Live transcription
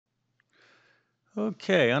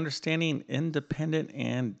Okay, understanding independent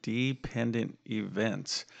and dependent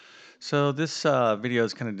events. So this video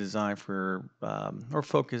is kind of designed for or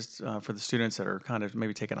focused for the students that are kind of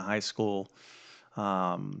maybe taking a high school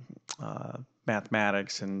um, uh,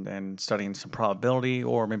 mathematics and studying some probability,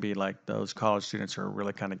 or maybe like those college students who are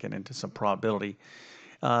really kind of getting into some probability.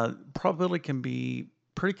 Probability can be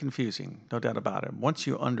pretty confusing, no doubt about it. Once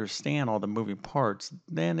you understand all the moving parts,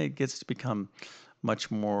 then it gets to become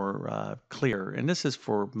much more clear. And this is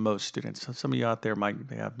for most students. So some of you out there might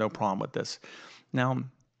have no problem with this. Now,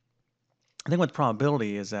 I think with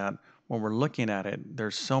probability is that when we're looking at it,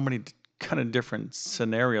 there's so many kind of different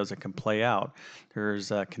scenarios that can play out.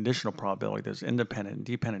 There's conditional probability, there's independent and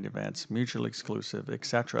dependent events, mutually exclusive,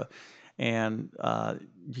 etc. And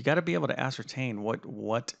you got to be able to ascertain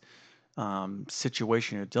what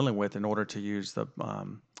situation you're dealing with in order to use the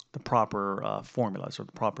proper formulas or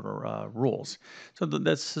the proper rules. So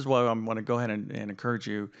this is why I want to go ahead and encourage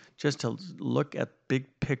you just to look at big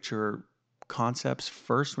picture concepts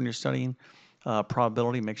first when you're studying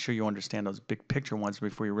probability. Make sure you understand those big picture ones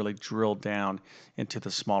before you really drill down into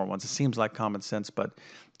the smaller ones. It seems like common sense, but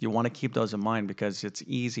you want to keep those in mind because it's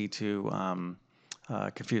easy to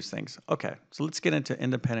confuse things. Okay, so let's get into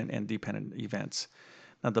independent and dependent events.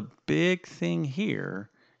 Now, the big thing here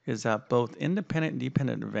is that both independent and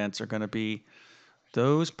dependent events are going to be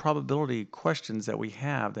those probability questions that we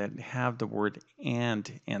have that have the word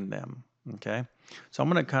and in them. Okay, so I'm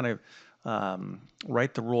going to kind of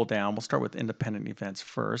write the rule down. We'll start with independent events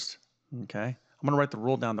first. Okay, I'm going to write the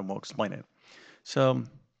rule down, then we'll explain it. So,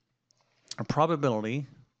 a probability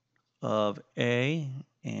of A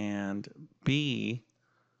and B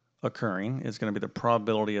occurring is going to be the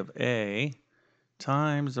probability of A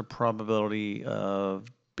times the probability of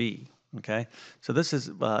B. Okay, so this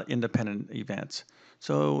is independent events.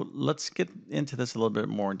 So let's get into this a little bit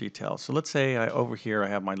more in detail. So let's say over here I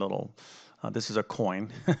have my little, this is a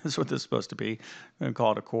coin. That's what this is supposed to be. I'm going to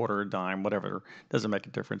call it a quarter, a dime, whatever. Doesn't make a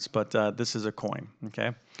difference, but this is a coin.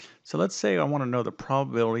 Okay, so let's say I want to know the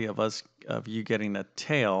probability of you getting a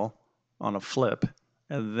tail on a flip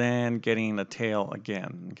and then getting a tail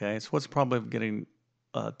again. Okay, so what's the probability of getting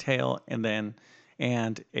a tail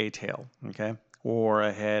and a tail, okay? Or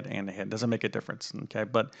a head and a head. Doesn't make a difference, okay?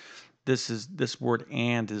 But this word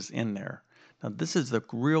and is in there. Now this is the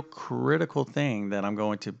real critical thing that I'm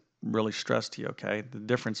going to really stress to you, okay? The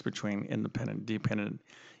difference between independent and dependent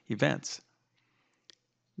events.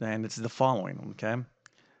 And it's the following, okay?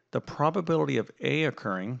 The probability of A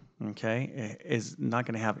occurring, okay, is not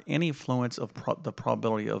going to have any influence of the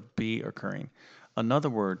probability of B occurring. In other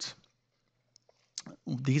words,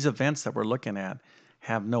 these events that we're looking at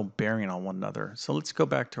have no bearing on one another. So let's go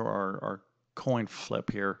back to our coin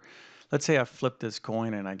flip here. Let's say I flip this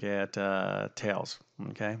coin and I get tails.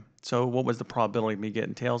 Okay. So what was the probability of me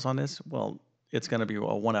getting tails on this? Well, it's going to be a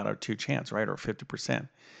 1 out of 2 chance, right? Or 50%.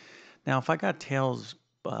 Now, if I got tails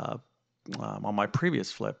on my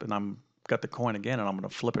previous flip and I'm got the coin again and I'm going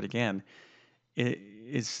to flip it again,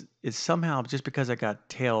 is somehow just because I got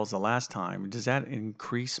tails the last time, does that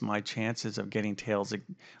increase my chances of getting tails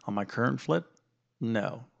on my current flip?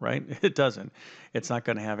 No, right? It doesn't. It's not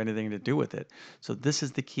going to have anything to do with it. So this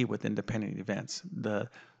is the key with independent events. The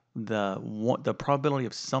probability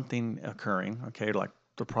of something occurring, okay, like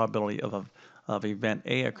the probability of event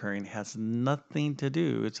A occurring has nothing to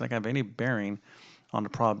do. It's not going to have any bearing on the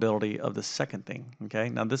probability of the second thing. Okay,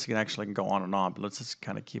 now this can actually go on and on, but let's just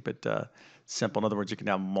kind of keep it simple. In other words, you can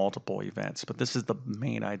have multiple events, but this is the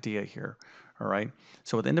main idea here. All right.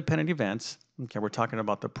 So with independent events, okay, we're talking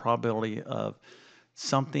about the probability of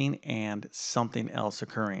something and something else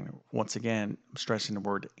occurring. Once again, I'm stressing the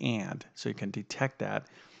word and, so you can detect that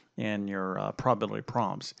in your probability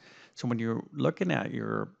prompts. So when you're looking at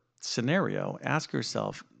your scenario, ask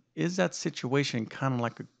yourself, is that situation kind of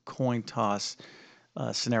like a coin toss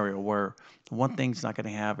scenario where one thing's not going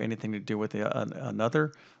to have anything to do with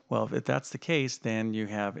another? Well, if that's the case, then you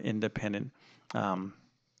have independent um,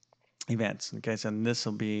 events. Okay, so this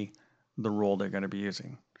will be the rule they're going to be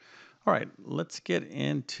using. All right, let's get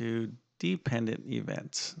into dependent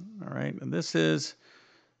events. All right, and this is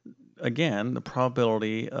again the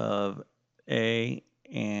probability of A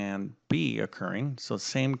and B occurring. So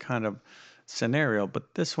same kind of scenario,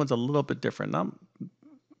 but this one's a little bit different. I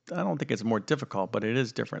don't think it's more difficult, but it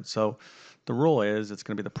is different. So the rule is it's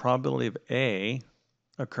going to be the probability of A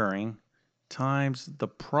occurring times the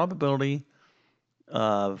probability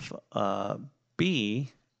of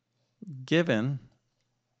B given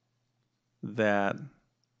that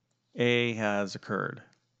A has occurred.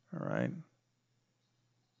 All right.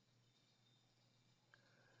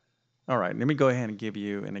 All right, let me go ahead and give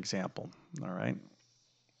you an example. All right.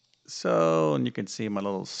 So, and you can see my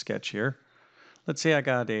little sketch here. Let's say I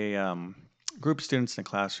got a group of students in a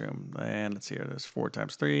classroom, and let's see here, there's 4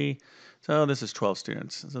 times 3. So this is 12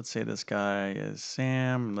 students. So let's say this guy is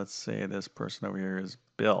Sam. Let's say this person over here is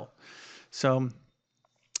Bill. So,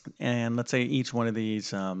 and let's say each one of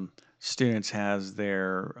these students has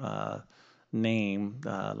their name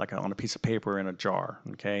like on a piece of paper in a jar,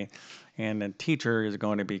 okay? And the teacher is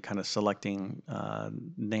going to be kind of selecting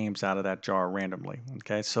names out of that jar randomly,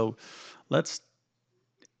 okay? So let's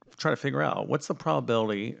try to figure out what's the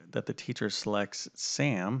probability that the teacher selects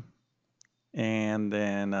Sam and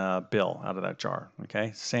then Bill out of that jar,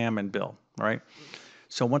 okay? Sam and Bill, right?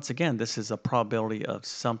 So once again, this is a probability of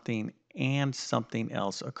something and something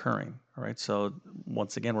else occurring, all right? So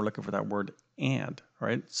once again, we're looking for that word and,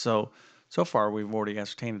 right? So far, we've already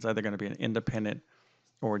ascertained it's either going to be an independent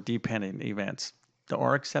or dependent events. There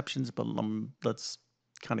are exceptions, but let's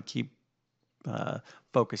kind of keep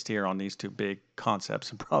focused here on these two big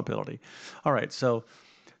concepts and probability. All right, so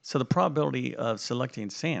the probability of selecting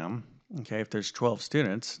Sam, okay, if there's 12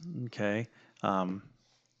 students, okay,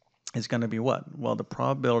 is going to be what? Well, the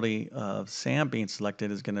probability of Sam being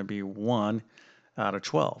selected is going to be 1 out of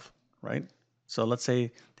 12, right? So let's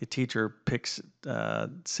say the teacher picks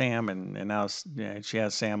Sam, and now she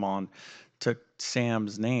has Sam on, took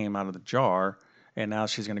Sam's name out of the jar, and now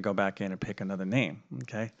she's going to go back in and pick another name,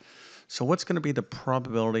 okay? So what's going to be the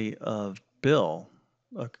probability of Bill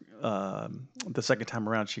the second time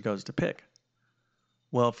around she goes to pick?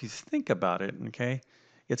 Well, if you think about it, okay,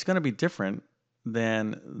 it's going to be different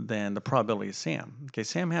than the probability of Sam. Okay,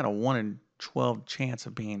 Sam had a 1 in 12 chance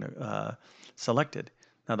of being selected.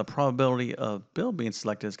 Now, the probability of Bill being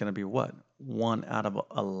selected is going to be what? 1 out of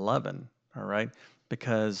 11, all right?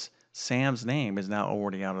 Because Sam's name is now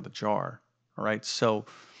already out of the jar, all right? So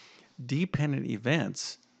dependent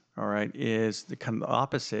events, all right, is the kind of the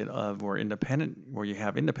opposite of where you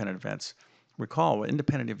have independent events. Recall,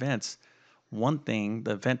 independent events, one thing,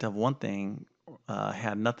 the event of one thing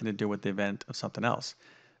had nothing to do with the event of something else.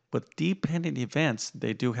 With dependent events,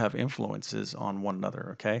 they do have influences on one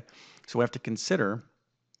another, okay? So we have to consider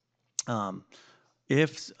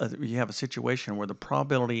if you have a situation where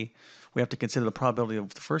we have to consider the probability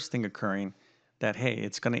of the first thing occurring, that, hey,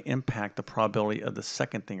 it's going to impact the probability of the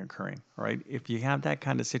second thing occurring, right? If you have that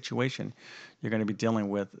kind of situation, you're going to be dealing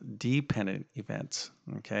with dependent events,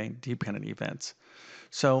 okay? Dependent events.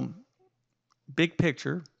 So big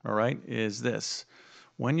picture, all right, is this.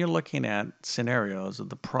 When you're looking at scenarios of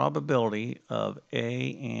the probability of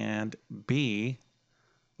A and B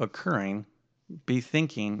occurring, be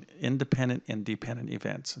thinking independent and dependent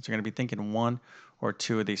events. So you're going to be thinking one or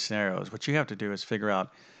two of these scenarios. What you have to do is figure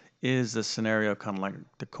out, is the scenario kind of like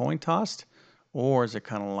the coin tossed, or is it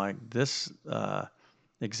kind of like this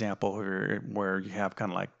example where you have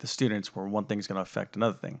kind of like the students where one thing is going to affect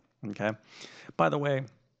another thing, okay? By the way,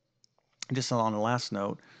 just on the last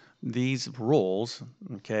note, these rules,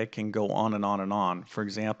 okay, can go on and on and on. For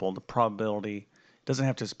example, the probability doesn't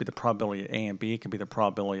have to just be the probability of A and B. It can be the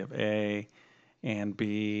probability of A and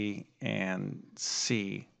B and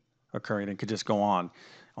C occurring. It could just go on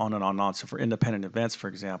and on and on. So for independent events, for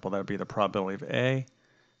example, that would be the probability of A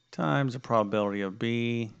times the probability of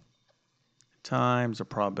B times the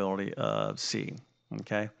probability of C.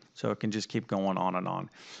 Okay, so it can just keep going on and on.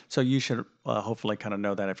 So you should hopefully kind of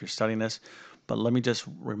know that if you're studying this. But let me just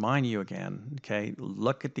remind you again, okay,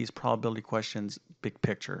 look at these probability questions, big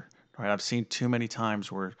picture. All right, I've seen too many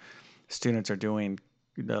times where students are doing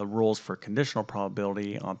the rules for conditional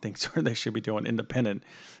probability on things where they should be doing independent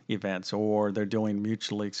events, or they're doing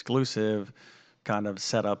mutually exclusive kind of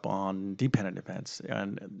setup on dependent events,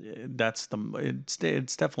 and it's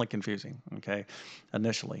definitely confusing, okay,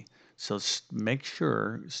 initially. So make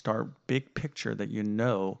sure, start big picture, that you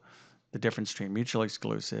know the difference between mutually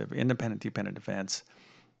exclusive, independent, dependent events.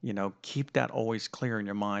 Keep that always clear in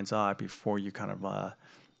your mind's eye before you kind of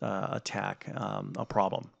attack a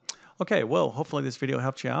problem. Okay, well, hopefully this video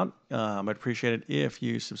helped you out. I'd appreciate it if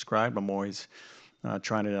you subscribe. I'm always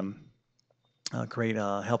trying to create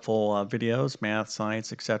helpful videos, math,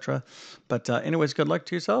 science, etc. But anyways, good luck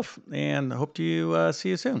to yourself, and hope to see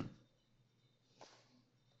you soon.